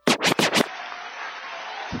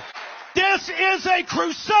This is a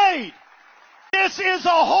crusade. This is a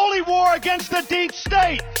holy war against the deep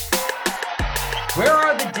state. Where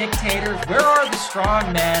are the dictators? Where are the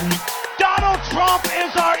strong men? Donald Trump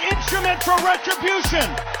is our instrument for retribution.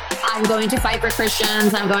 I'm going to fight for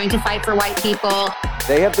Christians. I'm going to fight for white people.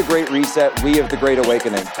 They have the Great Reset. We have the Great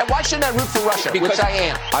Awakening. And why shouldn't I root for Russia? Because I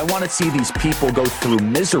am. I want to see these people go through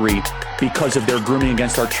misery because of their grooming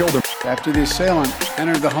against our children. After the assailant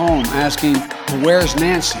entered the home asking, "Where's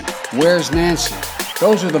Nancy? Where's Nancy?"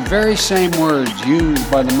 Those are the very same words used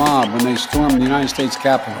by the mob when they stormed the United States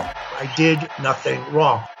Capitol. I did nothing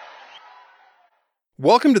wrong.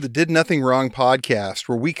 Welcome to the Did Nothing Wrong podcast,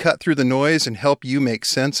 where we cut through the noise and help you make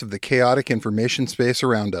sense of the chaotic information space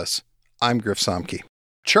around us. I'm Griff Somke.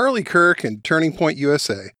 Charlie Kirk and Turning Point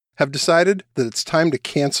USA have decided that it's time to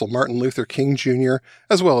cancel Martin Luther King Jr.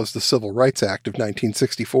 as well as the Civil Rights Act of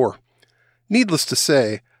 1964. Needless to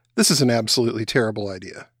say, this is an absolutely terrible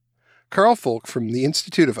idea. Karl from the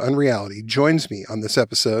Institute of Unreality joins me on this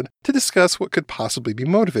episode to discuss what could possibly be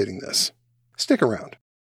motivating this. Stick around.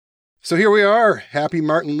 So here we are. Happy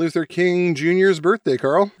Martin Luther King Jr.'s birthday,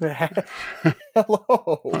 Karl.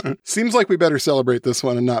 Hello. Seems like we better celebrate this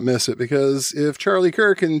one and not miss it, because if Charlie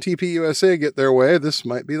Kirk and TPUSA get their way, this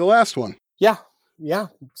might be the last one. Yeah.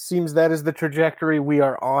 Seems that is the trajectory we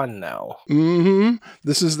are on now.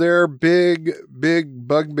 This is their big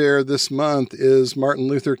bugbear this month is Martin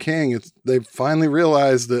Luther King. They've finally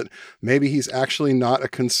realized that maybe he's actually not a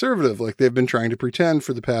conservative like they've been trying to pretend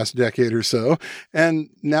for the past decade or so.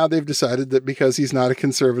 And now they've decided that because he's not a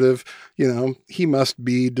conservative, he must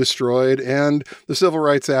be destroyed and the Civil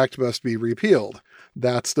Rights Act must be repealed.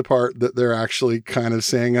 That's the part that they're actually kind of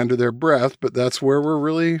saying under their breath, but that's where we're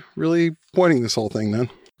really pointing this whole thing then.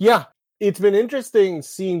 Yeah, it's been interesting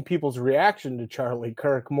seeing people's reaction to Charlie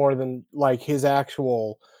Kirk more than like his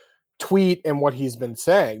actual tweet and what he's been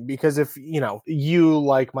saying. Because if, you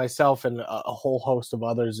like myself and a whole host of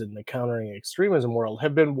others in the countering extremism world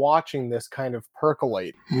have been watching this kind of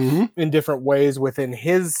percolate in different ways within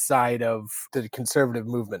his side of the conservative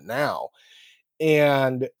movement now.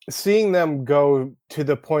 And seeing them go to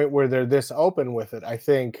the point where they're this open with it, I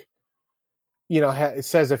think, it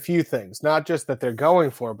says a few things. Not just that they're going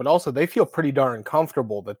for it, but also they feel pretty darn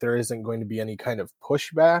comfortable that there isn't going to be any kind of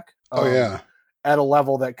pushback at a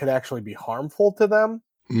level that could actually be harmful to them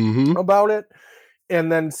about it.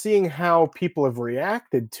 And then seeing how people have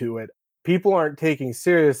reacted to it, people aren't taking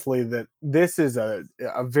seriously that this is a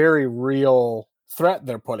very real threat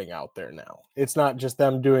they're putting out there now. It's not just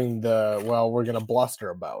them doing we're going to bluster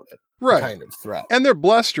about it kind of threat. And they're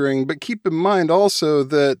blustering, but keep in mind also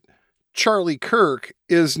that Charlie Kirk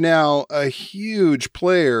is now a huge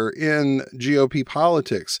player in GOP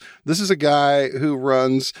politics. This is a guy who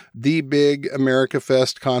runs the big America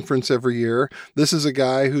Fest conference every year. This is a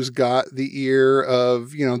guy who's got the ear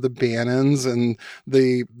of, the Bannons and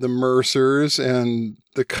the Mercers and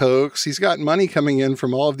the Kochs. He's got money coming in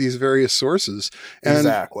from all of these various sources. And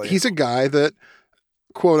exactly. He's a guy that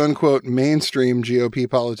quote unquote mainstream GOP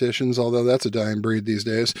politicians, although that's a dying breed these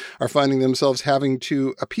days, are finding themselves having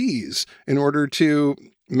to appease in order to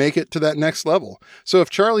make it to that next level. So if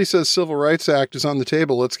Charlie says Civil Rights Act is on the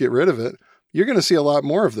table, let's get rid of it, you're going to see a lot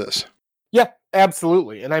more of this. Yeah,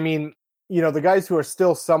 absolutely. And I mean, the guys who are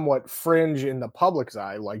still somewhat fringe in the public's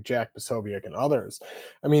eye, like Jack Posobiec and others,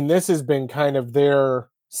 I mean, this has been kind of their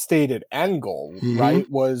stated end goal, right?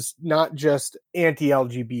 Was not just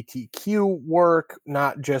anti-LGBTQ work,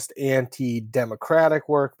 not just anti-democratic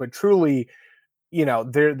work, but truly,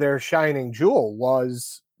 their shining jewel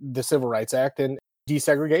was the Civil Rights Act and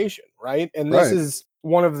desegregation, right? And this is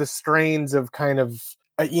one of the strains of kind of,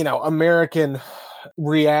 American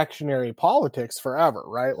reactionary politics forever,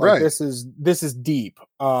 right? Like this is deep.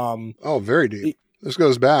 Very deep. This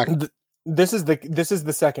goes back. This is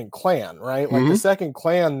the second Klan, right? Like the second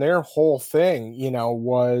Klan, their whole thing,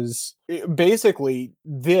 was basically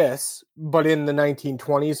this, but in the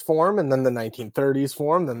 1920s form, and then the 1930s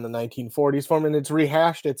form, then the 1940s form, and it's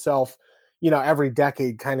rehashed itself, every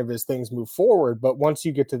decade kind of as things move forward. But once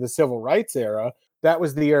you get to the civil rights era, that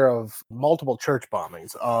was the era of multiple church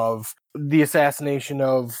bombings, of the assassination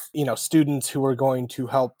of, students who were going to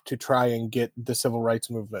help to try and get the civil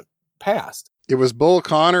rights movement passed. It was Bull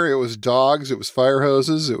Connor, it was dogs, it was fire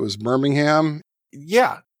hoses, it was Birmingham.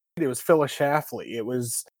 Yeah, it was Phyllis Schlafly. It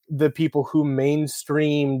was the people who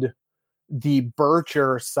mainstreamed the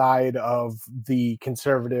Bircher side of the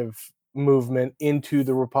conservative movement into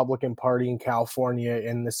the Republican Party in California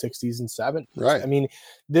in the 60s and 70s. Right. I mean,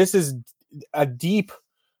 this is a deep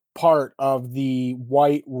part of the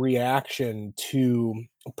white reaction to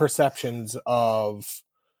perceptions of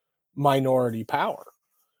minority power.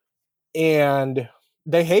 and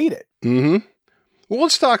they hate it. Mm-hmm. Well,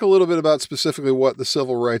 let's talk a little bit about specifically what the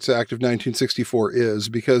Civil Rights Act of 1964 is,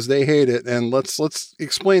 because they hate it, and let's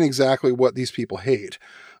explain exactly what these people hate.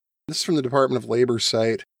 This is from the Department of Labor's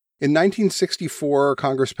site. In 1964,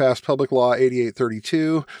 Congress passed Public Law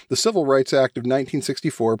 8832. The Civil Rights Act of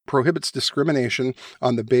 1964 prohibits discrimination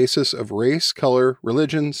on the basis of race, color,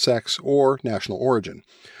 religion, sex, or national origin.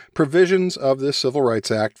 Provisions of this Civil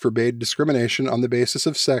Rights Act forbade discrimination on the basis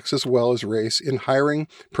of sex as well as race in hiring,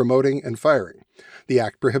 promoting, and firing. The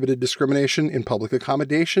act prohibited discrimination in public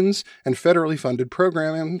accommodations and federally funded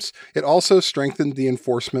programs. It also strengthened the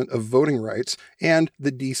enforcement of voting rights and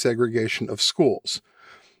the desegregation of schools.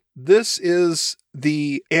 This is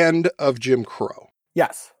the end of Jim Crow.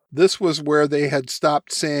 Yes. This was where they had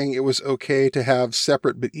stopped saying it was okay to have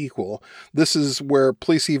separate but equal. This is where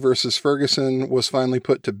Plessy versus Ferguson was finally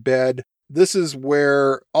put to bed. This is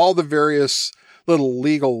where all the various little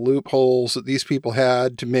legal loopholes that these people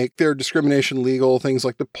had to make their discrimination legal, things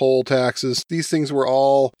like the poll taxes, these things were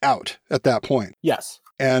all out at that point. Yes.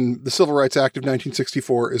 And the Civil Rights Act of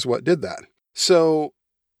 1964 is what did that. So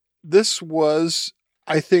this was,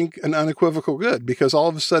 I think, an unequivocal good, because all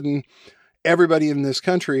of a sudden, everybody in this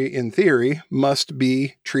country, in theory, must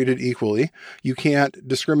be treated equally. You can't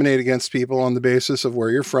discriminate against people on the basis of where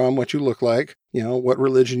you're from, what you look like, what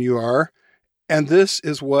religion you are. And this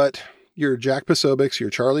is what your Jack Posobics, your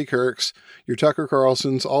Charlie Kirks, your Tucker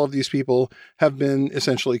Carlsons, all of these people have been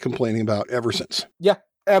essentially complaining about ever since. Yeah,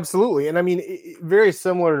 absolutely. And I mean, very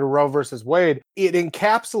similar to Roe versus Wade, it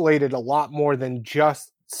encapsulated a lot more than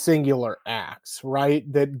just singular acts, right?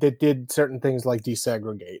 That did certain things like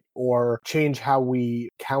desegregate or change how we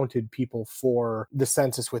counted people for the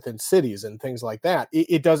census within cities and things like that.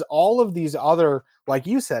 It does all of these other, like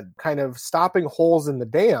you said, kind of stopping holes in the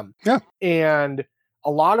dam. Yeah. And a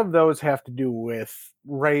lot of those have to do with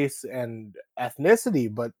race and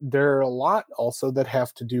ethnicity, but there are a lot also that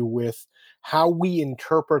have to do with how we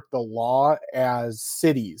interpret the law as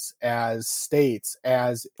cities, as states,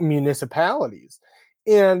 as municipalities.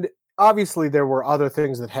 And obviously there were other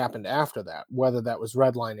things that happened after that, whether that was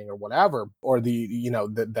redlining or whatever, or the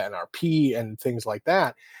NRP and things like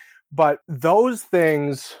that. But those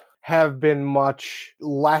things have been much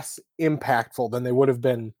less impactful than they would have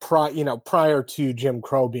been prior to Jim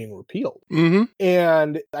Crow being repealed. Mm-hmm.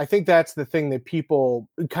 And I think that's the thing that people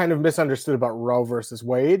kind of misunderstood about Roe versus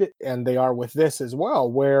Wade, and they are with this as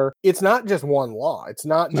well, where it's not just one law. It's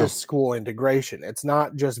not just school integration. It's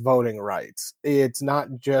not just voting rights. It's not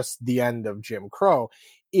just the end of Jim Crow.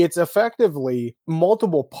 It's effectively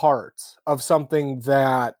multiple parts of something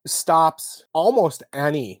that stops almost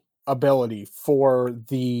any ability for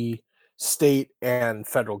the state and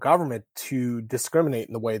federal government to discriminate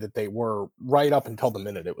in the way that they were right up until the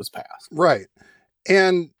minute it was passed. Right.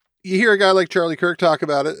 And you hear a guy like Charlie Kirk talk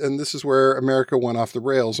about it, and this is where America went off the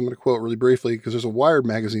rails. I'm going to quote really briefly because there's a Wired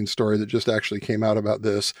magazine story that just actually came out about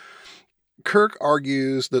this. Kirk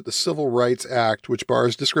argues that the Civil Rights Act, which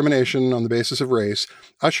bars discrimination on the basis of race,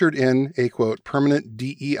 ushered in a, quote, permanent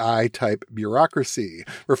DEI-type bureaucracy,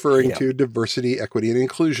 referring to diversity, equity, and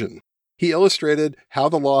inclusion. He illustrated how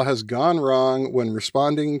the law has gone wrong when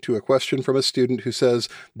responding to a question from a student who says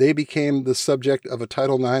they became the subject of a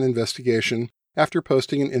Title IX investigation after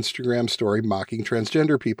posting an Instagram story mocking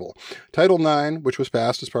transgender people. Title IX, which was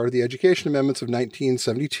passed as part of the Education Amendments of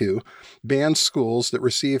 1972, bans schools that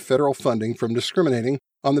receive federal funding from discriminating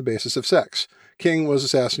on the basis of sex. King was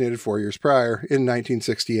assassinated 4 years prior in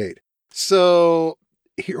 1968. So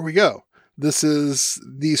here we go. This is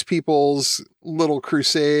these people's little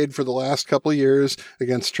crusade for the last couple of years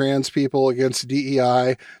against trans people, against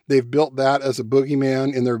DEI. They've built that as a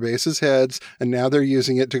boogeyman in their bases' heads, and now they're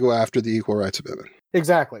using it to go after the Equal Rights Amendment.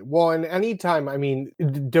 Exactly. Well, and anytime, I mean,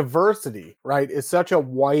 diversity, right, is such a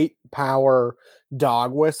white power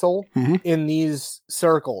dog whistle in these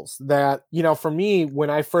circles that, for me, when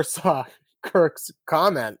I first saw Kirk's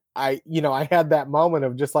comment, I had that moment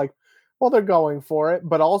of just like, well, they're going for it,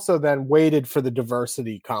 but also then waited for the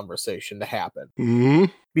diversity conversation to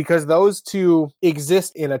happen. Because those two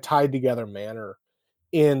exist in a tied together manner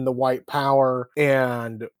in the white power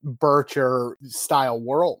and Bircher style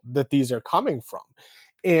world that these are coming from.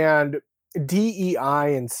 And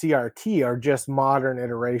DEI and CRT are just modern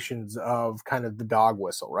iterations of kind of the dog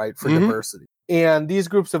whistle, right, for diversity. And these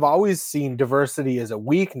groups have always seen diversity as a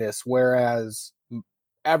weakness, whereas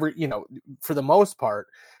for the most part,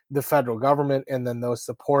 the federal government and then those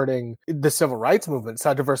supporting the civil rights movement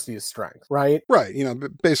saw diversity as strength, right? Right.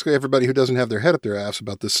 Basically everybody who doesn't have their head up their ass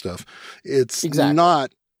about this stuff. It's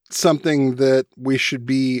not something that we should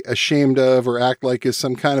be ashamed of or act like is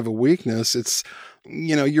some kind of a weakness. It's,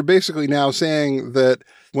 you're basically now saying that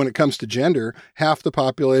when it comes to gender, half the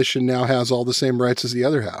population now has all the same rights as the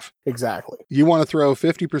other half. Exactly. You want to throw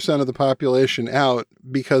 50% of the population out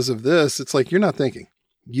because of this. It's like, you're not thinking.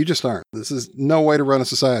 You just aren't. This is no way to run a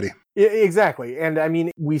society. Exactly. And I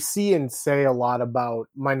mean, we see and say a lot about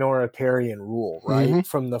minoritarian rule, right?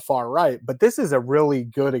 From the far right. But this is a really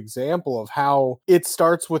good example of how it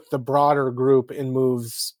starts with the broader group and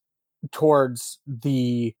moves towards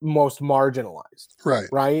the most marginalized. Right.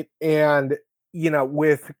 Right. And,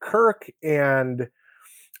 with Kirk and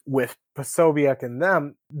with Posobiec and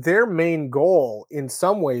them, their main goal in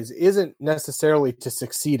some ways isn't necessarily to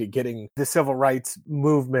succeed at getting the civil rights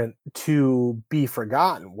movement to be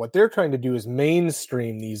forgotten. What they're trying to do is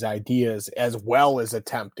mainstream these ideas as well as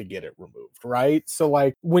attempt to get it removed, right? So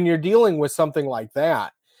like when you're dealing with something like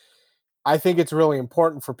that, I think it's really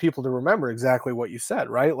important for people to remember exactly what you said,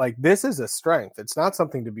 right? Like this is a strength. It's not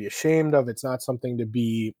something to be ashamed of. It's not something to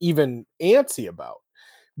be even antsy about.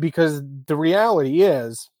 Because the reality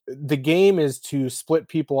is the game is to split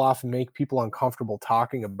people off and make people uncomfortable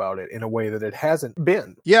talking about it in a way that it hasn't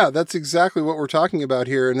been. Yeah, that's exactly what we're talking about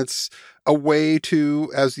here. And it's a way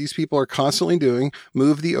to, as these people are constantly doing,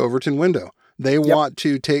 move the Overton window. They want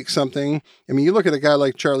to take something. I mean, you look at a guy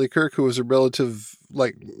like Charlie Kirk, who was a relative,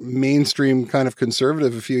 like mainstream kind of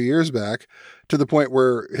conservative a few years back, to the point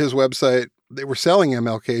where his website, they were selling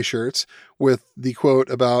MLK shirts with the quote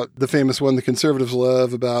about the famous one the conservatives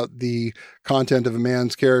love about the content of a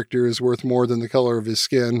man's character is worth more than the color of his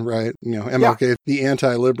skin, right? MLK, the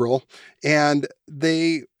anti-liberal. And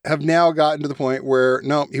they have now gotten to the point where,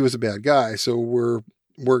 no, he was a bad guy. So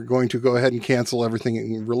we're going to go ahead and cancel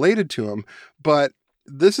everything related to him. But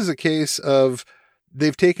this is a case of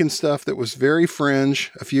they've taken stuff that was very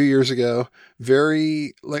fringe a few years ago,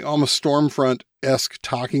 very like almost Stormfront-esque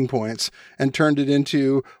talking points, and turned it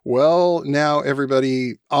into, well, now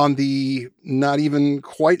everybody on the not even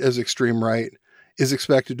quite as extreme right is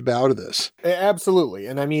expected to bow to this. Absolutely.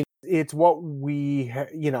 And I mean, it's what we,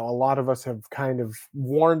 a lot of us have kind of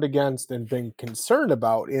warned against and been concerned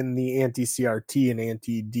about in the anti-CRT and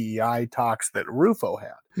anti-DEI talks that Rufo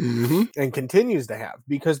had and continues to have,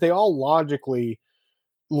 because they all logically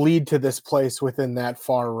lead to this place within that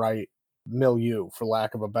far right milieu, for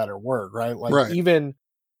lack of a better word, right? Like even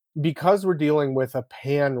because we're dealing with a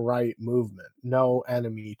pan-right movement, no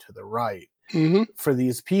enemy to the right, for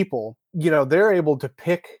these people, they're able to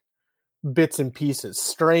pick bits and pieces,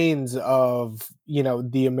 strains of,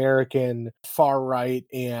 the American far right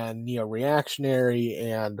and reactionary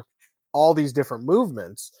and all these different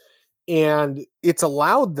movements. And it's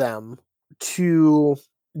allowed them to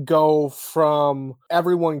go from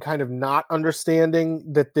everyone kind of not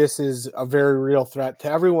understanding that this is a very real threat to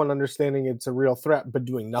everyone understanding it's a real threat, but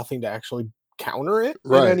doing nothing to actually counter it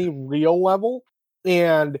at any real level.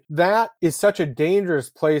 And that is such a dangerous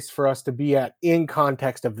place for us to be at in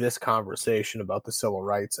context of this conversation about the Civil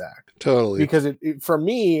Rights Act. Totally. Because for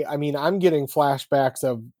me, I mean, I'm getting flashbacks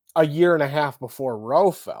of a year and a half before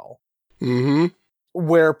Roe fell,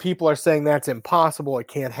 where people are saying that's impossible. It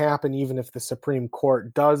can't happen. Even if the Supreme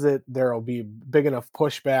Court does it, there will be big enough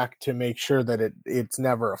pushback to make sure that it's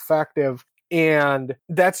never effective. And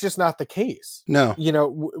that's just not the case. No.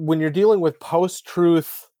 When you're dealing with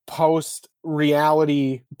post-truth,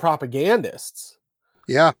 post-reality propagandists,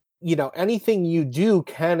 anything you do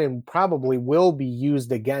can and probably will be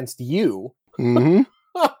used against you.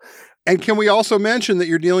 And can we also mention that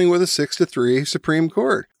you're dealing with a 6-3 Supreme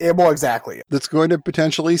Court? Well, exactly. That's going to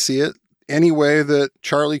potentially see it any way that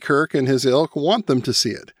Charlie Kirk and his ilk want them to see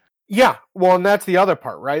it. Yeah. Well, and that's the other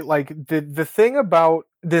part, right? Like the thing about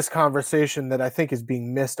this conversation that I think is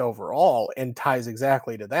being missed overall and ties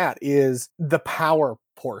exactly to that is the power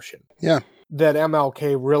portion. Yeah. That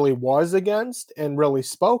MLK really was against and really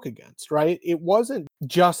spoke against, right? It wasn't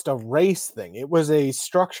just a race thing. It was a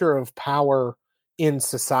structure of power in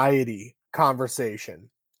society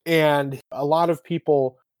conversation. And a lot of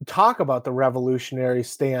people talk about the revolutionary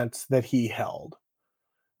stance that he held,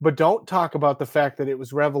 but don't talk about the fact that it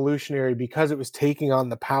was revolutionary because it was taking on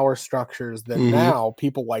the power structures that now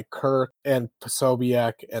people like Kirk and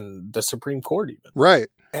Posobiec and the Supreme Court even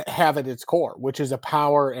have at its core, which is a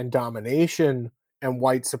power and domination and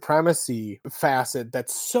white supremacy facet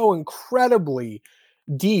that's so incredibly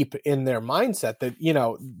deep in their mindset that,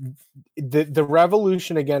 the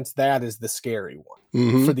revolution against that is the scary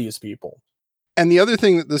one for these people. And the other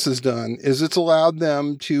thing that this has done is it's allowed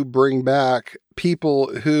them to bring back people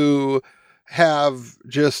who have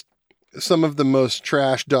just some of the most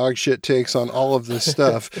trash dog shit takes on all of this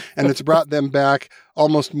stuff, and it's brought them back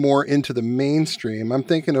almost more into the mainstream. I'm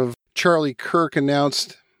thinking of Charlie Kirk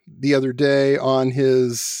announced the other day on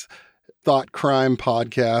his Thought Crime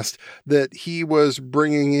podcast that he was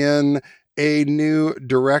bringing in a new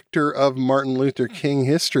director of Martin Luther King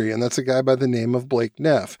history, and that's a guy by the name of Blake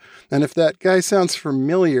Neff. And if that guy sounds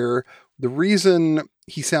familiar, the reason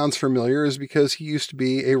he sounds familiar is because he used to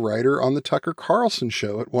be a writer on the Tucker Carlson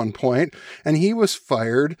show at one point, and he was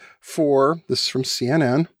fired for, this is from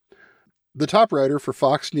CNN, the top writer for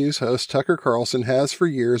Fox News host Tucker Carlson has for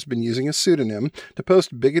years been using a pseudonym to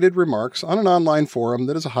post bigoted remarks on an online forum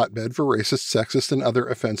that is a hotbed for racist, sexist, and other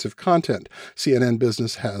offensive content, CNN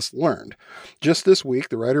Business has learned. Just this week,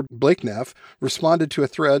 the writer Blake Neff responded to a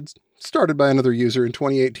thread started by another user in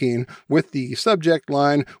 2018 with the subject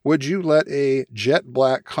line, "Would you let a jet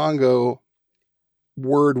black Congo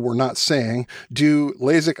word we're not saying do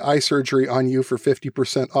LASIK eye surgery on you for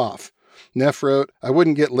 50% off?" Neff wrote, "I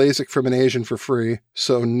wouldn't get LASIK from an Asian for free,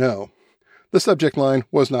 so no." The subject line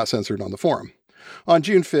was not censored on the forum. On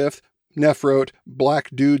June 5th, Neff wrote, "Black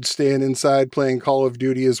dudes staying inside playing Call of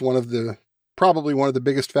Duty is probably one of the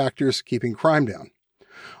biggest factors keeping crime down."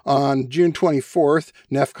 On June 24th,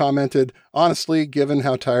 Neff commented, "Honestly, given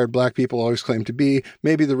how tired black people always claim to be,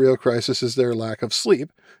 maybe the real crisis is their lack of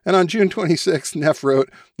sleep." And on June 26th, Neff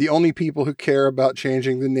wrote, "The only people who care about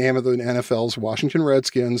changing the name of the NFL's Washington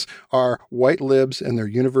Redskins are white libs and their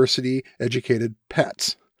university-educated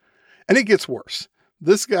pets." And it gets worse.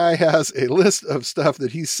 This guy has a list of stuff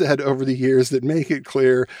that he's said over the years that make it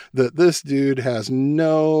clear that this dude has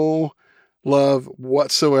no love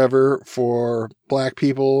whatsoever for black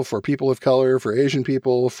people, for people of color, for Asian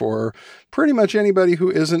people, for pretty much anybody who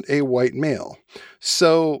isn't a white male.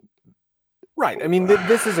 So, right. I mean,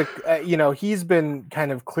 this is he's been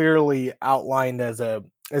kind of clearly outlined as a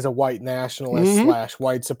white nationalist /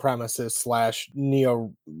 white supremacist /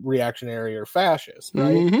 neo-reactionary or fascist,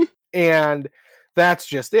 right? Mm-hmm. And that's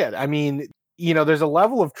just it. I mean, there's a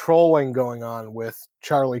level of trolling going on with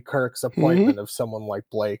Charlie Kirk's appointment of someone like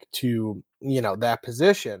Blake to, that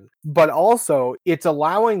position. But also, it's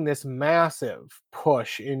allowing this massive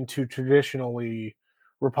push into traditionally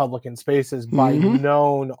Republican spaces by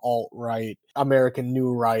known alt-right, American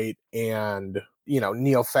New Right, and,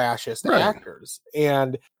 neo-fascist actors.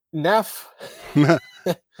 And Neff,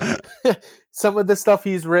 some of the stuff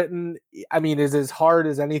he's written, I mean, is as hard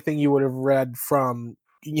as anything you would have read from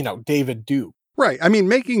David Duke. Right. I mean,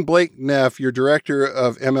 making Blake Neff your director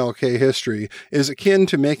of MLK history is akin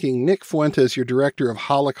to making Nick Fuentes your director of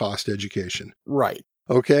Holocaust education. Right.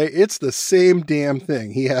 Okay? It's the same damn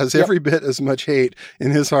thing. He has every bit as much hate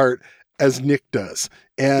in his heart as Nick does.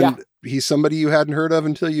 And he's somebody you hadn't heard of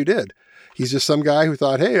until you did. He's just some guy who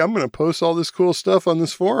thought, hey, I'm going to post all this cool stuff on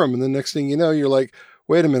this forum. And the next thing you know, you're like,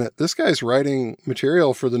 wait a minute, this guy's writing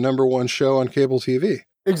material for the #1 show on cable TV.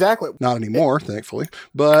 Exactly. Not anymore, thankfully.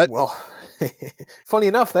 But well, funny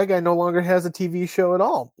enough, that guy no longer has a TV show at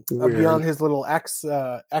all beyond his little X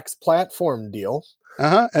platform deal.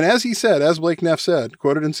 And as he said, as Blake Neff said,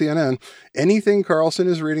 quoted in CNN, anything Carlson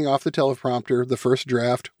is reading off the teleprompter, the first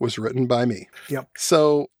draft was written by me. Yep.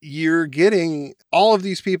 So you're getting all of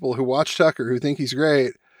these people who watch Tucker who think he's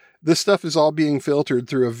great. This stuff is all being filtered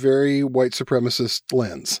through a very white supremacist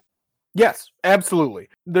lens. Yes, absolutely.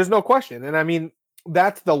 There's no question. And I mean,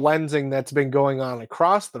 that's the lensing that's been going on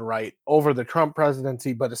across the right over the Trump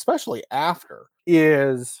presidency, but especially after,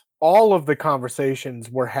 is all of the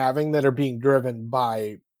conversations we're having that are being driven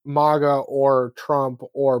by MAGA or Trump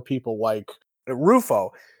or people like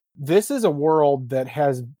Rufo. This is a world that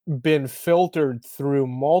has been filtered through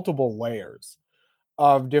multiple layers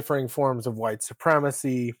of differing forms of white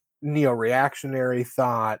supremacy, neo-reactionary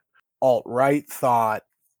thought, alt-right thought,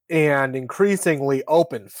 and increasingly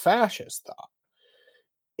open fascist thought.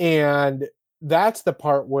 And that's the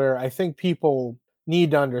part where I think people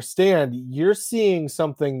need to understand you're seeing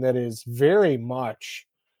something that is very much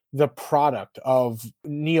the product of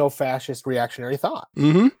neo-fascist reactionary thought.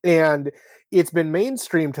 And it's been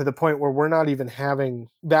mainstream to the point where we're not even having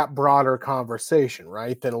that broader conversation,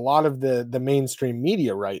 right? That a lot of the mainstream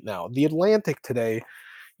media right now, The Atlantic today,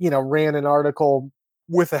 ran an article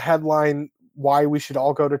with a headline, "Why we should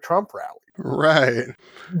all go to Trump rally." Right.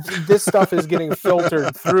 This stuff is getting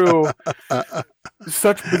filtered through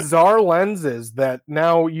such bizarre lenses that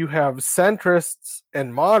now you have centrists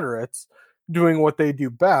and moderates doing what they do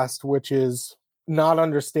best, which is not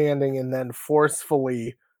understanding and then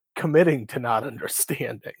forcefully committing to not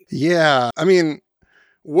understanding. Yeah. I mean,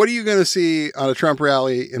 What are you going to see on a Trump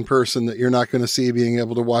rally in person that you're not going to see being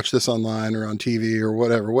able to watch this online or on TV or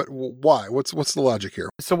whatever? Why? What's the logic here?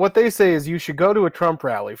 So what they say is you should go to a Trump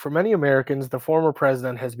rally. For many Americans, the former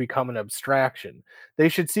president has become an abstraction. They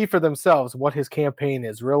should see for themselves what his campaign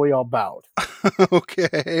is really all about.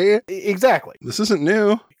 Okay. Exactly. This isn't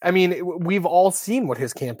new. I mean, we've all seen what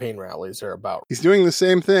his campaign rallies are about. He's doing the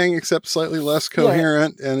same thing, except slightly less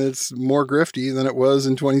coherent, and it's more grifty than it was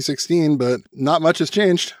in 2016, but not much has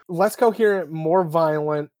changed. Less coherent, more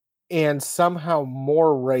violent, and somehow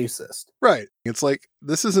more racist. Right. It's like,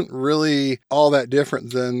 this isn't really all that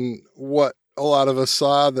different than what a lot of us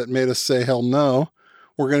saw that made us say, hell no,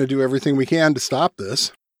 we're going to do everything we can to stop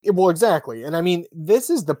this. Well, exactly. And I mean, this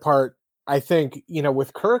is the part, I think,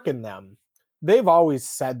 with Kirk and them, they've always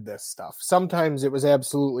said this stuff. Sometimes it was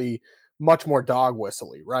absolutely much more dog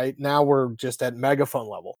whistly, right? Now we're just at megaphone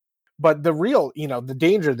level. But the real, the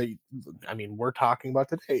danger that, we're talking about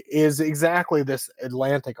today is exactly this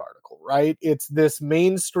Atlantic article, right? It's this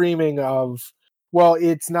mainstreaming of, well,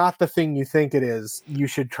 it's not the thing you think it is. You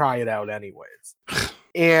should try it out anyways.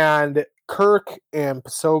 And Kirk and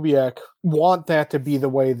Posobiec want that to be the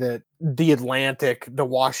way that the Atlantic, the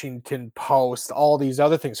Washington Post, all these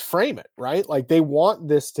other things frame it, right? Like they want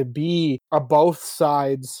this to be a both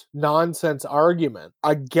sides nonsense argument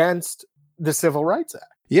against the Civil Rights Act.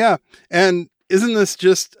 Yeah. And isn't this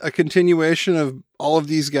just a continuation of all of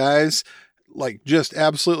these guys like just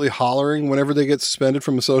absolutely hollering whenever they get suspended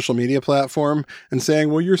from a social media platform and saying,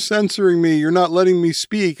 well, you're censoring me, you're not letting me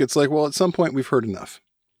speak? It's like, well, at some point we've heard enough.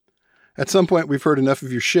 At some point, we've heard enough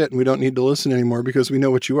of your shit and we don't need to listen anymore because we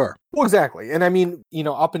know what you are. Well, exactly. And I mean,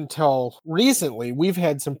 up until recently, we've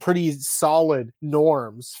had some pretty solid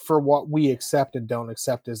norms for what we accept and don't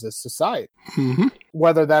accept as a society,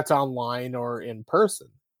 whether that's online or in person.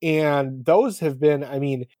 And those have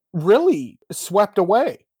been, really swept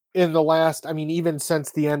away in the last, even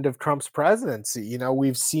since the end of Trump's presidency.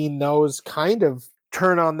 We've seen those kind of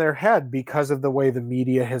turn on their head because of the way the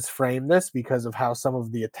media has framed this, because of how some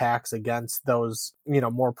of the attacks against those,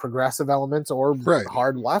 more progressive elements or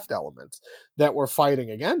hard left elements that were fighting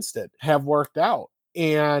against it have worked out.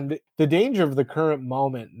 And the danger of the current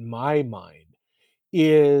moment, in my mind,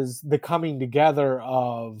 is the coming together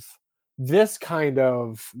of this kind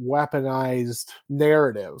of weaponized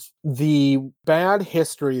narrative, the bad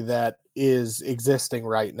history that is existing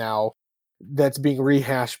right now that's being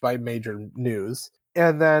rehashed by major news,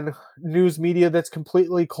 and then news media that's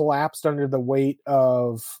completely collapsed under the weight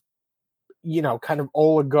of, kind of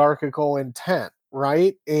oligarchical intent,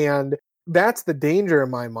 right? And that's the danger in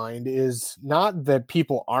my mind, is not that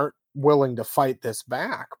people aren't willing to fight this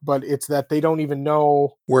back, but it's that they don't even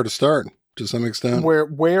know where to start to some extent.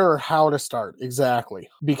 Where or how to start, exactly,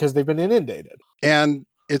 because they've been inundated. And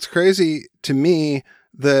it's crazy to me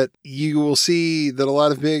that you will see that a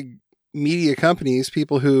lot of big media companies,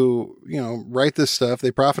 people who, write this stuff,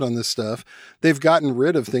 they profit on this stuff, they've gotten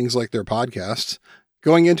rid of things like their podcasts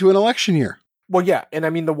going into an election year. Well, yeah. And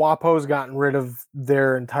the WAPO's gotten rid of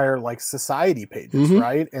their entire society pages,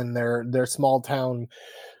 right? And their small town,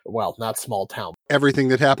 well, not small town. Everything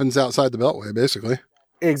that happens outside the Beltway, basically.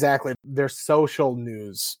 Exactly. Their social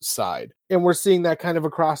news side. And we're seeing that kind of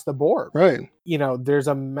across the board. Right. There's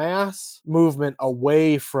a mass movement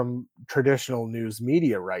away from traditional news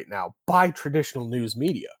media right now by traditional news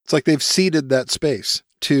media. It's like they've ceded that space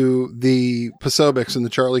to the Posobics and the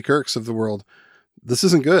Charlie Kirks of the world. This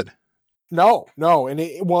isn't good. No. And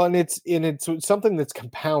it's something that's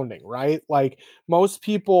compounding, right? Like most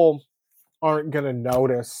people aren't going to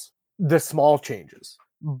notice the small changes,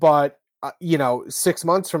 but 6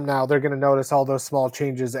 months from now, they're going to notice all those small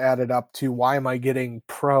changes added up to, why am I getting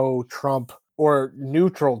pro-Trump or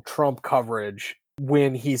neutral Trump coverage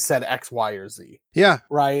when he said X, Y, or Z? Yeah.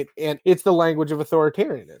 Right. And it's the language of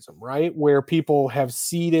authoritarianism, right? Where people have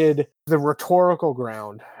ceded the rhetorical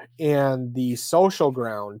ground and the social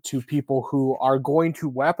ground to people who are going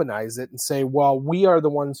to weaponize it and say, well, we are the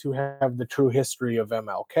ones who have the true history of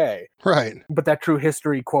MLK. Right. But that true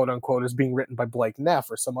history, quote unquote, is being written by Blake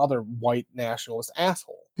Neff or some other white nationalist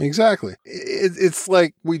asshole. Exactly. It's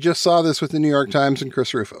like we just saw this with the New York Times and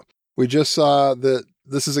Chris Rufo. We just saw that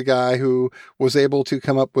this is a guy who was able to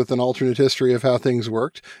come up with an alternate history of how things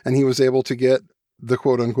worked, and he was able to get the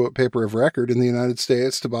quote-unquote paper of record in the United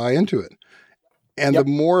States to buy into it. And the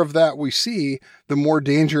more of that we see, the more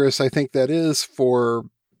dangerous I think that is for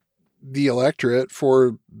the electorate,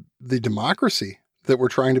 for the democracy that we're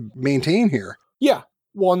trying to maintain here. Yeah.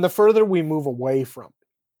 Well, and the further we move away from it,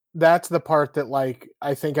 that's the part that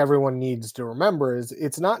I think everyone needs to remember, is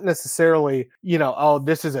it's not necessarily, oh,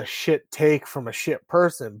 this is a shit take from a shit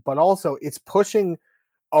person, but also it's pushing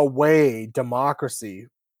away democracy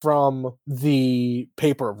from the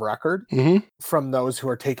paper of record, from those who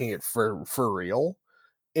are taking it for real.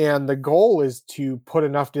 And the goal is to put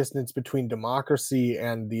enough distance between democracy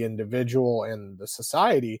and the individual and the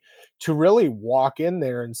society to really walk in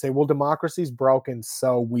there and say, well, democracy's broken,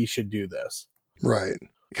 so we should do this. Right.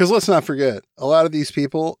 Because let's not forget, a lot of these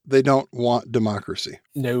people, they don't want democracy.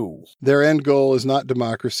 No. Their end goal is not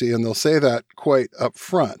democracy, and they'll say that quite up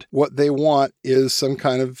front. What they want is some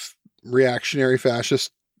kind of reactionary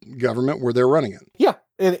fascist government where they're running it. Yeah.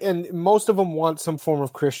 And most of them want some form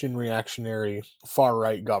of Christian reactionary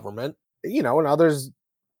far-right government, and others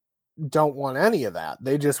don't want any of that.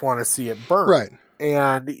 They just want to see it burn. Right.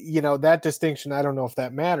 And, that distinction, I don't know if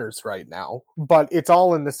that matters right now, but it's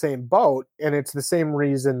all in the same boat. And it's the same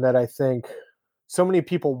reason that I think so many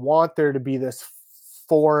people want there to be this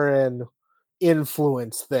foreign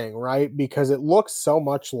influence thing, right? Because it looks so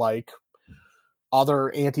much like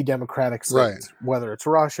other anti-democratic states, whether it's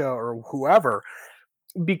Russia or whoever,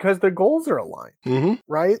 because their goals are aligned,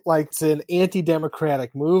 right? Like it's an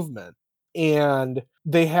anti-democratic movement. And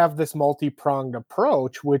they have this multi-pronged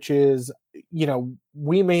approach, which is,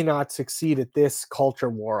 we may not succeed at this culture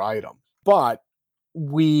war item, but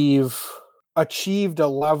we've achieved a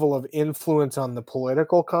level of influence on the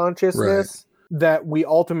political consciousness that we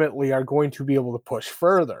ultimately are going to be able to push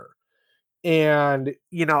further. And,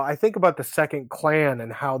 I think about the Second Klan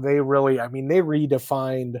and how they really, they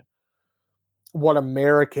redefined what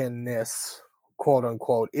Americanness, quote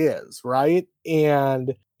unquote, is, right?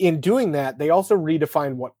 And in doing that, they also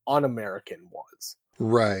redefined what un-American was.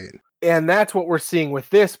 Right. And that's what we're seeing with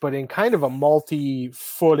this, but in kind of a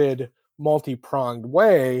multi-footed, multi-pronged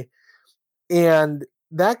way. And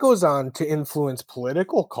that goes on to influence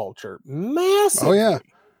political culture massively. Oh, yeah.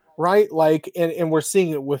 Right? Like, and we're seeing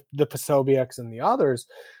it with the Posobiec's and the others.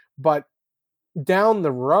 But down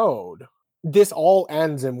the road, this all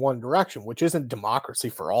ends in one direction, which isn't democracy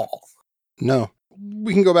for all. No.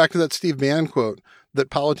 We can go back to that Steve Bannon quote that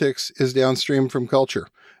politics is downstream from culture.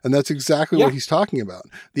 And that's exactly what he's talking about.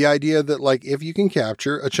 The idea that, like, if you can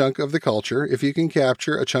capture a chunk of the culture, if you can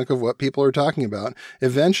capture a chunk of what people are talking about,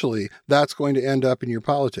 eventually that's going to end up in your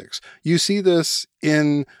politics. You see this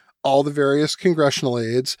in all the various congressional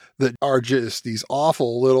aides that are just these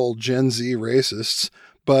awful little Gen Z racists.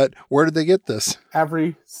 But where did they get this?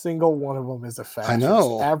 Every single one of them is a fascist. I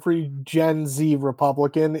know. Every Gen Z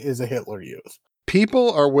Republican is a Hitler Youth.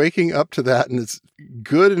 People are waking up to that, and it's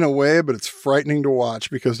good in a way, but it's frightening to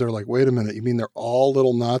watch because they're like, wait a minute, you mean they're all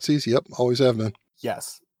little Nazis? Yep, always have been.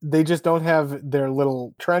 Yes. They just don't have their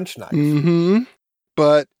little trench knife.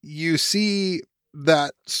 But you see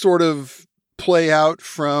that sort of play out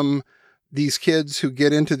from these kids who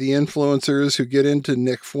get into the influencers, who get into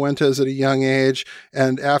Nick Fuentes at a young age.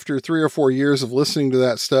 And after 3 or 4 years of listening to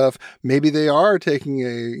that stuff, maybe they are taking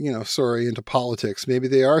into politics. Maybe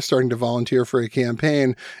they are starting to volunteer for a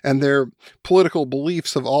campaign, and their political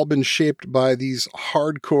beliefs have all been shaped by these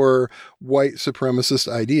hardcore white supremacist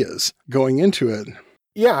ideas going into it.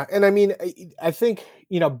 Yeah. And I think,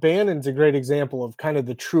 Bannon's a great example of kind of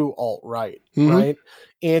the true alt-right, right?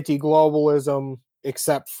 Anti-globalism,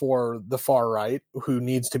 except for the far right, who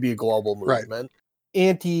needs to be a global movement,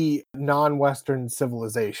 anti-non-Western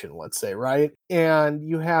civilization, let's say, right? And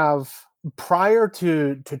you have, prior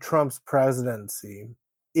to Trump's presidency,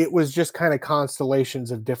 it was just kind of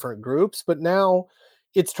constellations of different groups, but now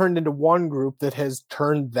it's turned into one group that has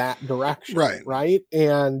turned that direction, right?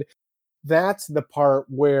 And that's the part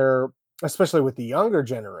where, especially with the younger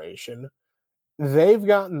generation, they've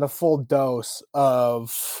gotten the full dose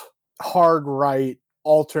of hard right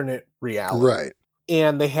alternate reality. Right.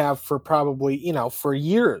 And they have for probably, for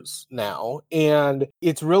years now. And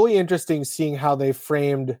it's really interesting seeing how they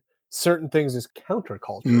framed certain things as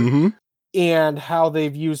counterculture and how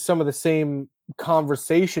they've used some of the same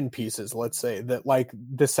conversation pieces, let's say, that like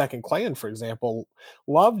the Second Klan, for example,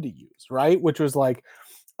 loved to use, right? Which was like,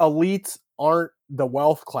 elites aren't the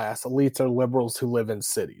wealth class. Elites are liberals who live in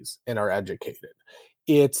cities and are educated.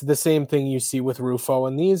 It's the same thing you see with Rufo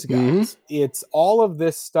and these guys. It's all of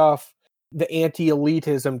this stuff. The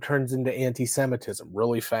anti-elitism turns into anti-Semitism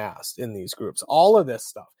really fast in these groups. All of this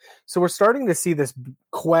stuff. So we're starting to see this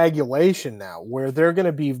coagulation now where they're going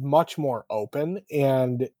to be much more open.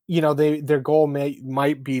 And, their goal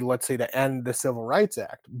might be, let's say, to end the Civil Rights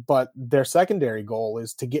Act. But their secondary goal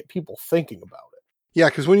is to get people thinking about it. Yeah,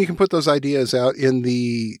 because when you can put those ideas out in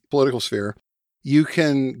the political sphere, you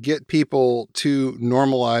can get people to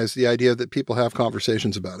normalize the idea that people have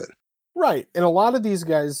conversations about it. Right. And a lot of these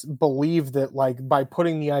guys believe that, like, by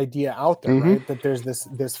putting the idea out there, right, that there's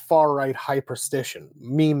this far right hyperstition,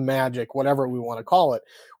 meme magic, whatever we want to call it,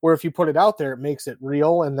 where if you put it out there, it makes it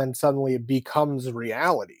real, and then suddenly it becomes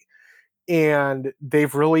reality. And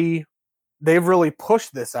they've really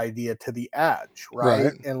pushed this idea to the edge,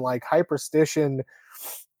 right? And like hyperstition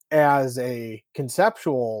as a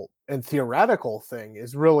conceptual and theoretical thing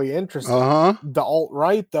is really interesting. The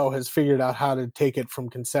alt-right, though, has figured out how to take it from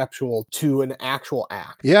conceptual to an actual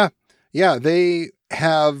act. Yeah. They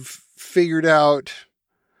have figured out,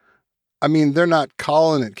 I mean, they're not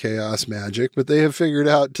calling it chaos magic, but they have figured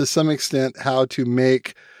out to some extent how to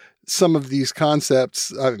make some of these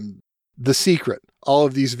concepts the secret. All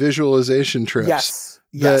of these visualization trips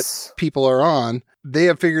that people are on, they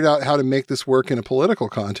have figured out how to make this work in a political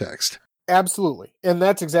context. Absolutely. And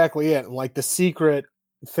that's exactly it. Like the secret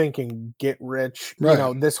thinking, get rich, you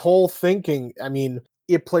know, this whole thinking, I mean,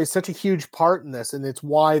 it plays such a huge part in this. And it's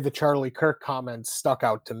why the Charlie Kirk comments stuck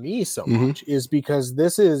out to me so much, is because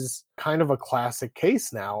this is kind of a classic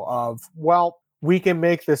case now of, well, we can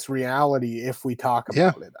make this reality if we talk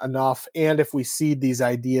about it enough. And if we seed these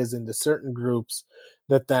ideas into certain groups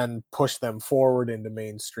that then push them forward into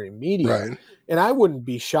mainstream media. And I wouldn't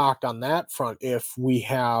be shocked on that front if we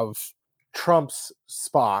have Trump's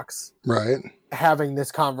Spocks having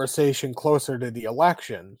this conversation closer to the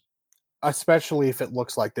election, especially if it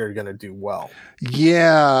looks like they're going to do well.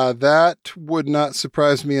 Yeah, that would not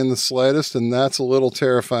surprise me in the slightest. And that's a little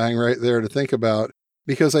terrifying right there to think about,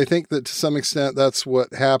 because I think that to some extent that's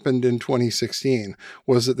what happened in 2016,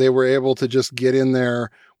 was that they were able to just get in there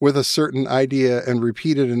with a certain idea and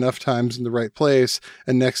repeat it enough times in the right place.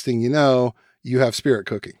 And next thing you know, you have spirit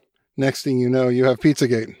cooking. Next thing you know, you have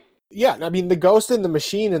Pizzagate. Yeah, I mean, the ghost in the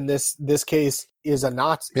machine in this case is a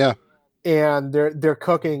Nazi. Yeah. And they're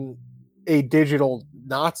cooking a digital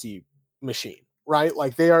Nazi machine, right?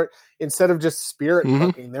 Like they are, instead of just spirit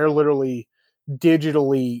cooking, they're literally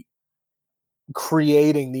digitally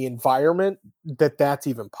creating the environment that's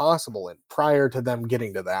even possible in prior to them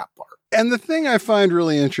getting to that part. And the thing I find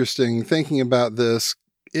really interesting thinking about this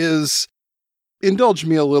is, indulge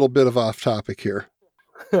me a little bit of off topic here.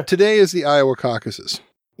 Today is the Iowa caucuses.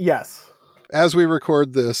 Yes. As we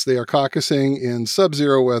record this, they are caucusing in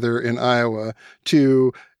sub-zero weather in Iowa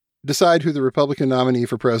to decide who the Republican nominee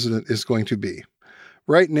for president is going to be.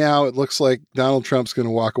 Right now, it looks like Donald Trump's going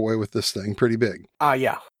to walk away with this thing pretty big.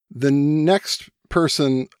 Yeah. The next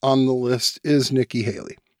person on the list is Nikki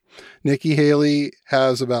Haley. Nikki Haley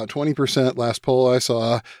has about 20%, last poll I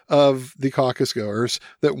saw, of the caucus goers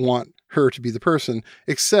that want her to be the person,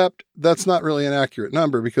 except that's not really an accurate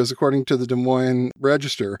number, because according to the Des Moines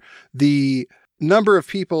Register, the number of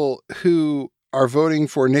people who are voting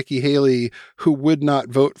for Nikki Haley who would not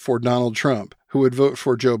vote for Donald Trump, who would vote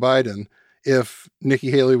for Joe Biden if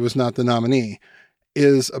Nikki Haley was not the nominee,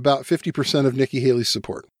 is about 50% of Nikki Haley's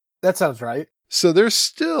support. That sounds right. So there's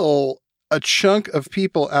still a chunk of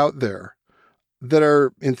people out there that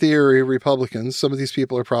are, in theory, Republicans. Some of these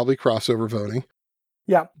people are probably crossover voting.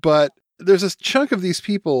 Yeah. But there's a chunk of these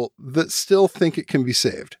people that still think it can be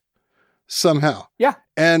saved somehow. Yeah.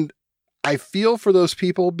 And I feel for those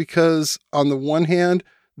people, because on the one hand,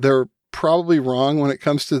 they're probably wrong when it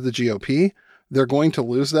comes to the GOP. They're going to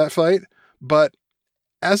lose that fight. But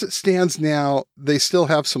as it stands now, they still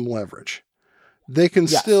have some leverage. They can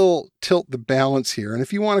still tilt the balance here. And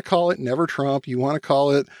if you want to call it Never Trump, you want to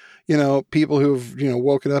call it, people who've,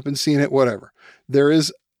 woken up and seen it, whatever. There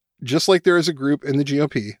is, just like there is a group in the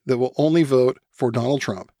GOP that will only vote for Donald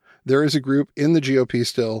Trump, there is a group in the GOP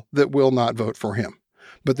still that will not vote for him.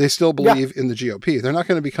 But they still believe in the GOP. They're not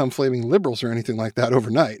going to become flaming liberals or anything like that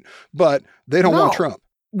overnight, but they don't want Trump.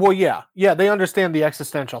 Well, yeah. Yeah, they understand the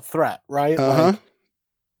existential threat, right?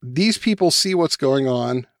 These people see what's going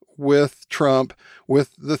on with Trump,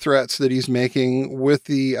 with the threats that he's making, with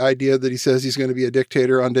the idea that he says he's going to be a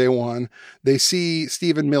dictator on day one. They see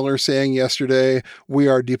Stephen Miller saying yesterday, we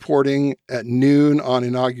are deporting at noon on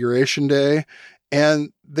Inauguration Day.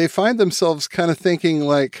 And they find themselves kind of thinking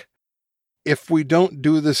like, if we don't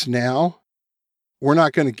do this now, we're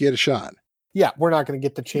not going to get a shot. Yeah, we're not going to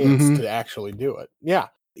get the chance to actually do it. Yeah.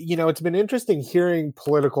 It's been interesting hearing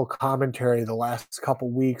political commentary the last couple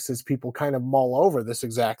weeks as people kind of mull over this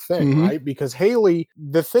exact thing, right? Because Haley,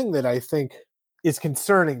 the thing that I think is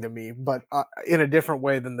concerning to me, but in a different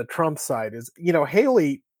way than the Trump side, is,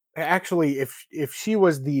 Haley, actually, if she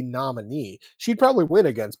was the nominee, she'd probably win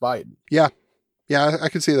against Biden. Yeah. Yeah, I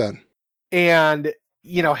can see that. And,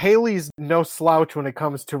 Haley's no slouch when it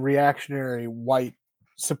comes to reactionary white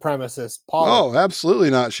supremacist politics. Oh, absolutely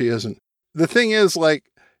not. She isn't. The thing is, like,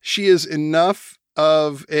 she is enough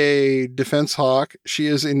of a defense hawk. She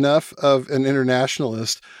is enough of an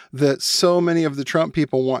internationalist that so many of the Trump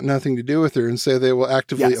people want nothing to do with her and say they will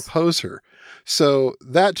actively oppose her. So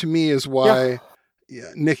that to me is why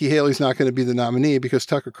Nikki Haley's not going to be the nominee, because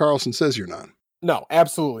Tucker Carlson says you're not. No,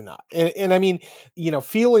 absolutely not. And I mean,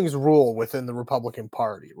 feelings rule within the Republican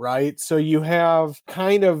Party, right? So you have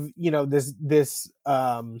kind of, this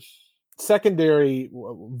secondary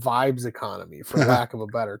vibes economy, for lack of a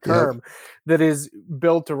better term, that is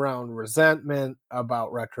built around resentment,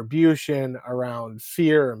 about retribution, around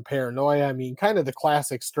fear and paranoia. I mean, kind of the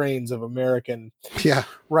classic strains of American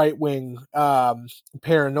right-wing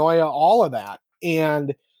paranoia, all of that.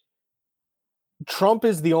 And Trump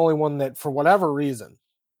is the only one that, for whatever reason,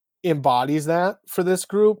 embodies that for this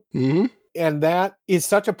group. Mm-hmm. And that is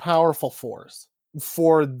such a powerful force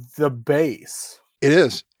for the base. It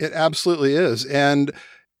is. It absolutely is. And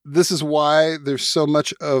this is why there's so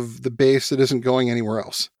much of the base that isn't going anywhere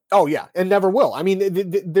else. Oh, yeah. And never will. I mean,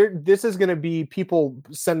 this is going to be people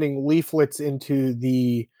sending leaflets into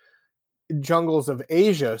the jungles of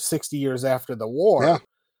Asia 60 years after the war.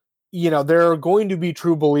 Yeah. There are going to be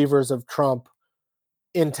true believers of Trump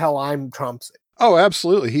until I'm Trump's. Oh,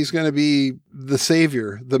 absolutely. He's going to be the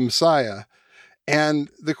savior, the Messiah. And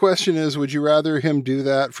the question is, would you rather him do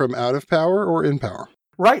that from out of power or in power?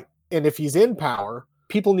 Right. And if he's in power,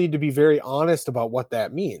 people need to be very honest about what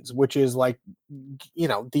that means, which is like,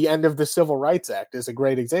 the end of the Civil Rights Act is a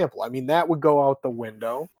great example. I mean, that would go out the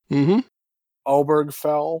window. Mm-hmm.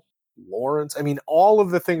 Obergefell, Lawrence. I mean, all of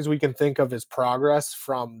the things we can think of as progress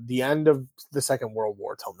from the end of the Second World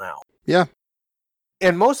War till now. Yeah.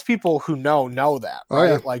 And most people who know that, right?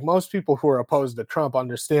 Oh, yeah. Like most people who are opposed to Trump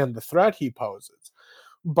understand the threat he poses.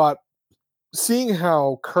 But seeing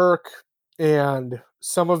how Kirk and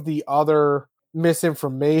some of the other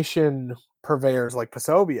misinformation purveyors like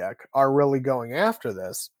Posobiec are really going after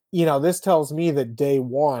this, this tells me that day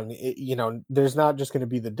one, there's not just going to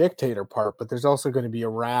be the dictator part, but there's also going to be a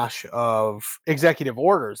rash of executive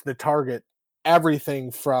orders that target everything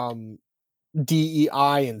from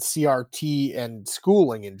DEI and CRT and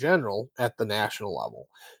schooling in general at the national level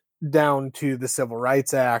down to the Civil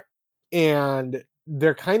Rights Act. And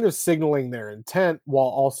they're kind of signaling their intent while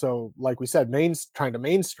also, like we said, trying to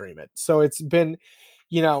mainstream it. So it's been,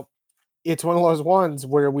 it's one of those ones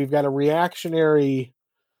where we've got a reactionary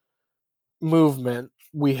movement.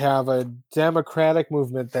 We have a democratic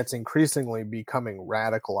movement that's increasingly becoming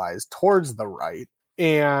radicalized towards the right.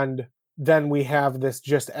 And then we have this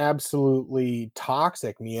just absolutely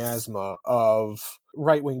toxic miasma of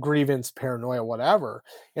right-wing grievance, paranoia, whatever.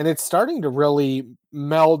 And it's starting to really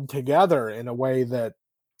meld together in a way that,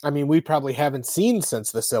 I mean, we probably haven't seen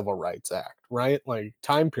since the Civil Rights Act, right? Like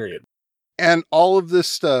time period. And all of this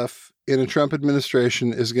stuff in a Trump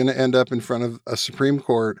administration is going to end up in front of a Supreme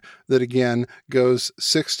Court that, again, goes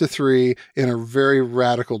 6-3 in a very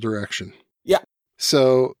radical direction. Yeah.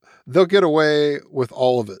 So they'll get away with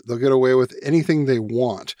all of it. They'll get away with anything they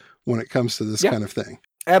want when it comes to this kind of thing.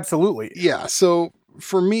 Absolutely. Yeah. So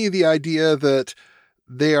for me, the idea that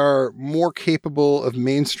they are more capable of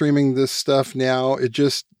mainstreaming this stuff now, it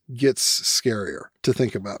just gets scarier to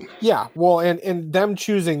think about. Yeah. Well, and them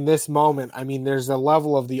choosing this moment, I mean, there's a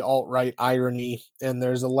level of the alt-right irony and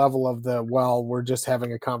there's a level of we're just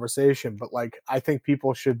having a conversation. But like, I think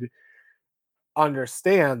people should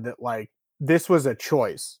understand that like this was a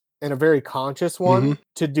choice and a very conscious one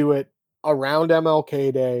to do it around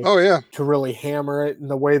MLK Day. Oh, yeah. To really hammer it in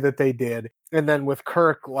the way that they did. And then with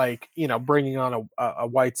Kirk, like, bringing on a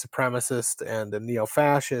white supremacist and a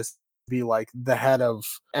neo-fascist be like the head of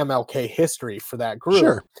MLK history for that group.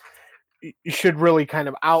 Sure. You should really kind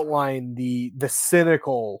of outline the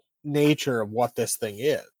cynical nature of what this thing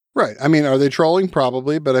is. Right. I mean, are they trolling?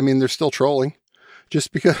 Probably, but I mean, they're still trolling.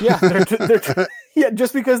 Just because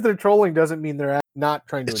just because they're trolling doesn't mean they're not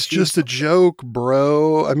trying to. It's just a joke,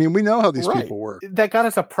 bro. I mean, we know how these people work. That got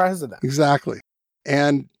us a president. Exactly.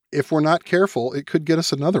 And if we're not careful, it could get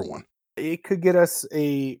us another one. It could get us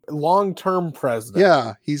a long-term president.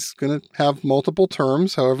 Yeah, he's going to have multiple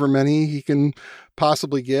terms, however many he can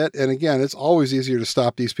possibly get. And again, it's always easier to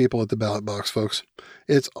stop these people at the ballot box, folks.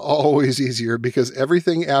 It's always easier because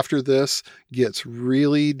everything after this gets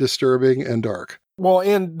really disturbing and dark. Well,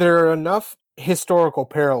 and there are enough historical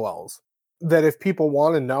parallels that if people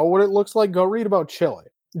want to know what it looks like, go read about Chile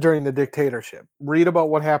during the dictatorship. Read about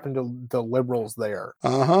what happened to the liberals there.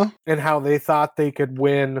 And how they thought they could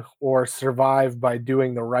win or survive by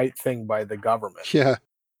doing the right thing by the government. Yeah.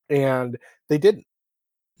 And they didn't.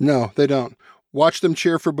 No, they don't. Watch them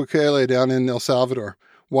cheer for Bukele down in El Salvador.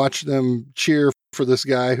 Watch them cheer for this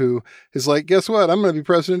guy who is like, guess what? I'm going to be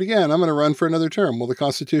president again. I'm going to run for another term. Well, the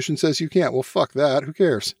Constitution says you can't. Well, fuck that. Who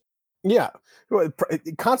cares? Yeah.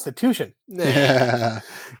 Constitution. Yeah.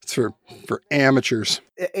 It's for amateurs.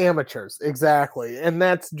 Amateurs, exactly. And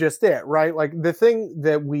that's just it, right? Like the thing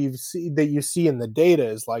that that you see in the data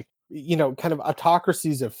is like, kind of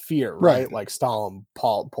autocracies of fear, right? Like Stalin,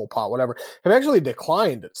 Pol Pot, whatever, have actually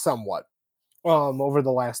declined somewhat over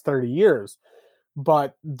the last 30 years.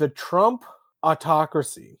 But the Trump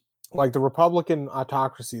autocracy, like the Republican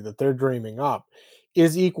autocracy that they're dreaming up,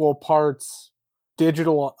 is equal parts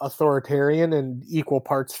digital authoritarian and equal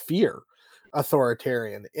parts fear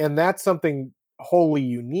authoritarian. And that's something wholly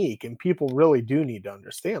unique. And people really do need to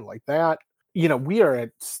understand like that. We are at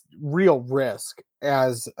real risk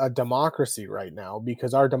as a democracy right now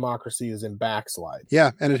because our democracy is in backslide.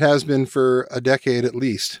 Yeah. And it has been for a decade at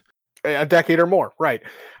least. A decade or more, right?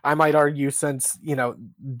 I might argue since,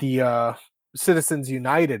 the Citizens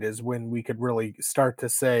United is when we could really start to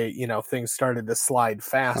say, things started to slide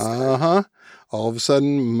faster. Uh-huh. All of a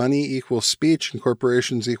sudden, money equals speech and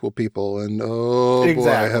corporations equal people. And boy,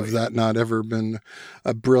 have that not ever been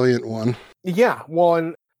a brilliant one. Yeah. Well,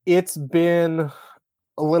 and it's been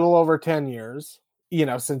a little over 10 years,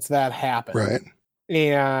 since that happened. Right.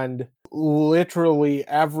 And literally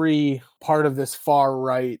every part of this far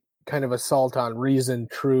right kind of assault on reason,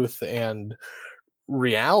 truth, and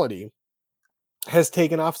reality has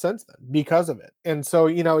taken off since then because of it. And so,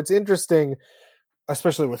 it's interesting,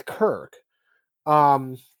 especially with Kirk,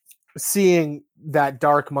 seeing that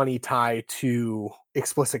dark money tie to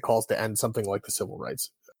explicit calls to end something like the civil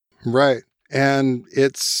rights. Right. And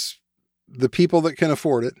it's the people that can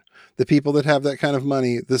afford it, the people that have that kind of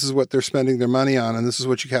money, this is what they're spending their money on, and this is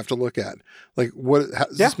what you have to look at. Like, how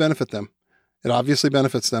does this benefit them? It obviously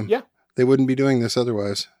benefits them. Yeah. They wouldn't be doing this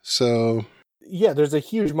otherwise. So yeah, there's a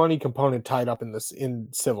huge money component tied up in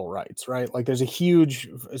civil rights, right? Like there's a huge,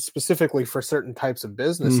 specifically for certain types of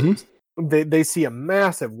businesses, they see a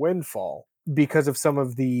massive windfall because of some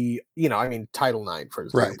of the, Title IX, for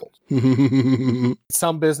example. Right.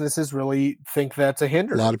 Some businesses really think that's a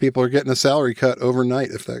hindrance. A lot of people are getting a salary cut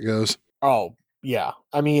overnight if that goes. Oh, yeah.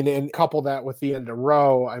 And couple that with the end of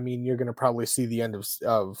Roe, you're going to probably see the end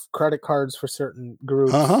of credit cards for certain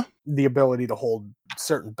groups, the ability to hold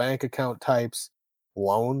certain bank account types,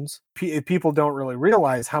 loans. People don't really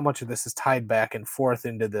realize how much of this is tied back and forth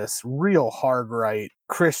into this real hard right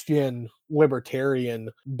Christian libertarian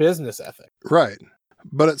business ethic. Right.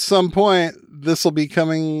 But at some point, this will be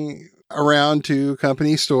coming around to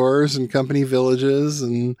company stores and company villages,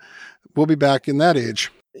 and we'll be back in that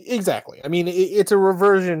age. Exactly. It's a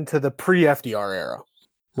reversion to the pre-FDR era.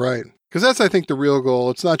 Right. Because that's, I think, the real goal.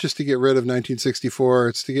 It's not just to get rid of 1964.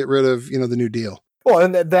 It's to get rid of, the New Deal. Well,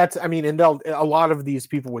 and that's, and a lot of these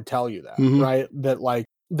people would tell you that, right? That like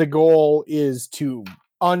the goal is to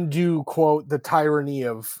undo, quote, the tyranny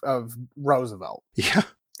of Roosevelt. Yeah.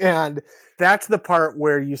 And that's the part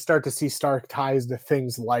where you start to see stark ties to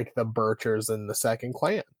things like the Birchers and the Second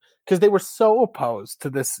Klan. Because they were so opposed to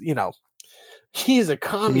this, he's a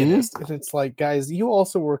communist. And it's like, guys, you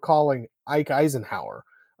also were calling Ike Eisenhower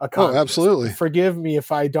a communist. Oh, absolutely. Forgive me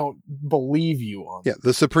if I don't believe you on that.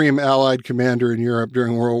 The supreme Allied commander in Europe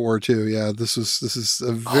during World War II. Yeah, this is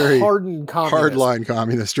a very hardened communist. Hardline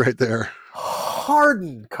communist right there.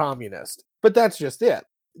 Hardened communist. But that's just it.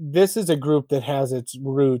 This is a group that has its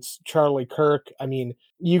roots. Charlie Kirk,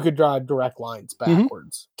 you could draw direct lines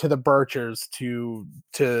backwards to the Birchers, to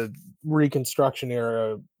Reconstruction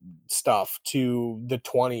era stuff, to the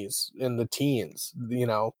 20s and the teens,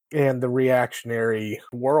 and the reactionary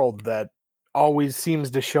world that always seems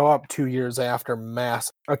to show up 2 years after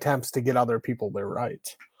mass attempts to get other people their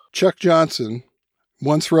rights. Chuck Johnson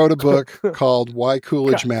once wrote a book called Why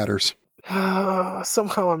Coolidge Matters.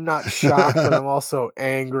 Somehow I'm not shocked, but I'm also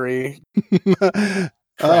angry. It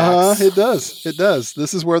does.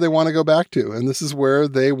 This is where they want to go back to, and this is where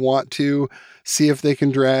they want to see if they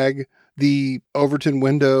can drag the Overton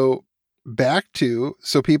window back to,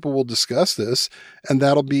 so people will discuss this, and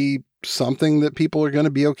that'll be something that people are going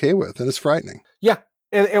to be okay with, and it's frightening. Yeah.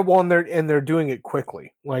 And they're doing it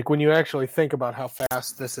quickly. Like when you actually think about how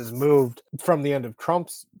fast this has moved from the end of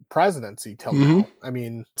Trump's presidency till now.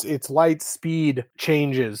 It's light speed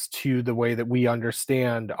changes to the way that we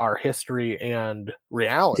understand our history and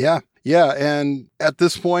reality. Yeah. And at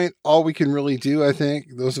this point, all we can really do, I think,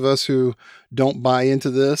 those of us who don't buy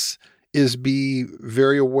into this, is be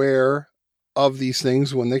very aware of these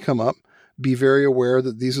things when they come up, be very aware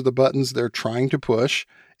that these are the buttons they're trying to push,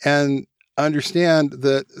 and understand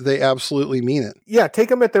that they absolutely mean it. Yeah, take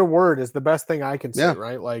them at their word is the best thing I can say, Yeah.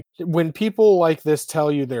 right? Like when people like this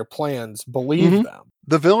tell you their plans, believe them.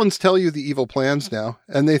 The villains tell you the evil plans now,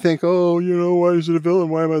 and they think, oh, why is it a villain?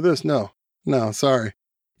 Why am I this? No, sorry.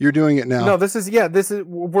 You're doing it now. No,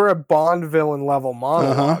 we're at Bond villain level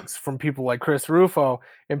monologues from people like Chris Rufo,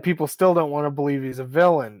 and people still don't want to believe he's a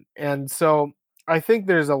villain. And so I think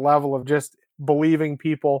there's a level of just believing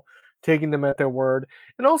people, taking them at their word,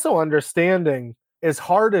 and also understanding, as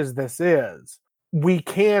hard as this is, we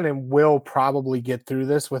can and will probably get through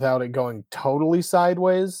this without it going totally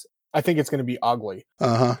sideways. I think it's going to be ugly.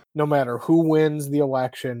 No matter who wins the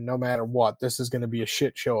election, no matter what, this is going to be a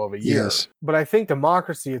shit show of a year. Yes. But I think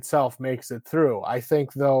democracy itself makes it through. I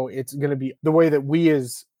think, though, it's going to be the way that we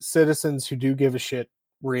as citizens who do give a shit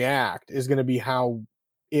react is going to be how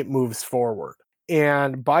it moves forward.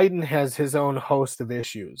 And Biden has his own host of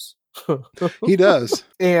issues. He does.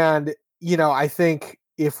 And, I think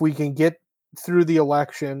if we can get through the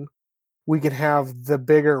election, we can have the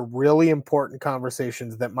bigger, really important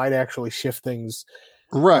conversations that might actually shift things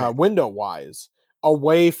window-wise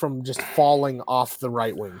away from just falling off the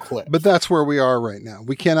right-wing cliff. But that's where we are right now.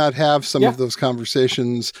 We cannot have some of those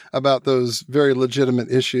conversations about those very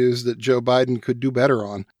legitimate issues that Joe Biden could do better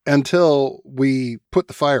on until we put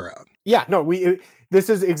the fire out. Yeah, no, this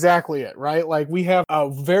is exactly it, right? Like, we have a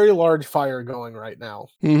very large fire going right now.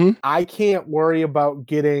 I can't worry about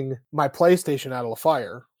getting my PlayStation out of the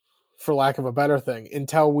fire, for lack of a better thing,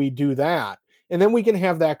 until we do that. And then we can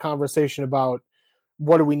have that conversation about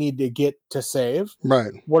what do we need to get to save?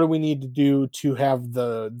 Right. What do we need to do to have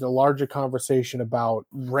the larger conversation about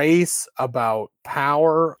race, about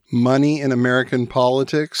power? Money in American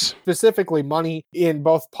politics. Specifically, money in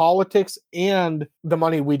both politics and the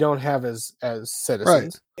money we don't have as citizens.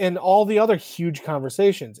 Right. And all the other huge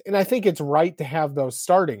conversations. And I think it's right to have those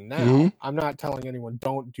starting now. I'm not telling anyone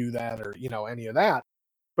don't do that or, any of that.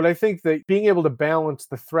 But I think that being able to balance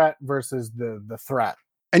the threat versus the threat.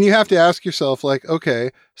 And you have to ask yourself, like, okay,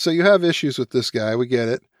 so you have issues with this guy. We get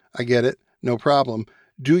it. I get it. No problem.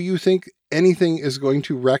 Do you think anything is going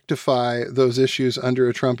to rectify those issues under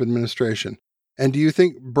a Trump administration? And do you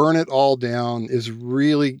think burn it all down is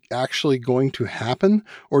really actually going to happen?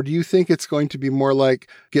 Or do you think it's going to be more like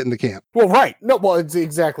get in the camp? Well, right. No, well, it's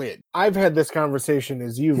exactly it. I've had this conversation,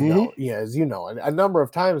 as you know, a number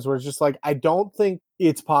of times where it's just like, I don't think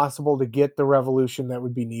it's possible to get the revolution that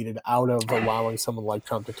would be needed out of allowing someone like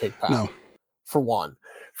Trump to take power. No. For one.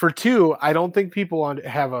 For two, I don't think people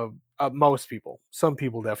have most people, some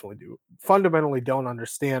people definitely do, fundamentally don't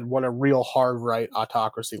understand what a real hard right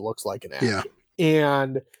autocracy looks like in action. Yeah.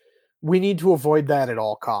 And we need to avoid that at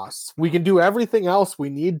all costs. We can do everything else we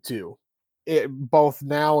need to, both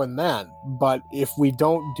now and then. But if we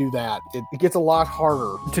don't do that, it gets a lot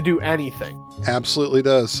harder to do anything. Absolutely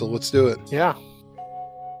does. So let's do it. Yeah.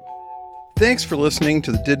 Thanks for listening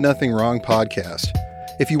to the Did Nothing Wrong podcast.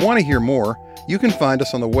 If you want to hear more, you can find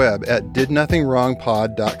us on the web at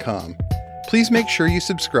didnothingwrongpod.com. Please make sure you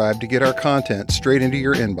subscribe to get our content straight into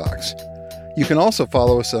your inbox. You can also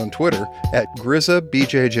follow us on Twitter at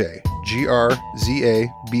GrizaBJJ,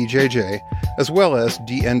 GRZABJJ, as well as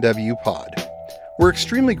DNWPod. We're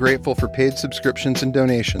extremely grateful for paid subscriptions and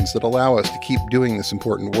donations that allow us to keep doing this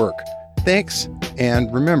important work. Thanks,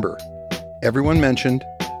 and remember, everyone mentioned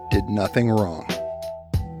did nothing wrong.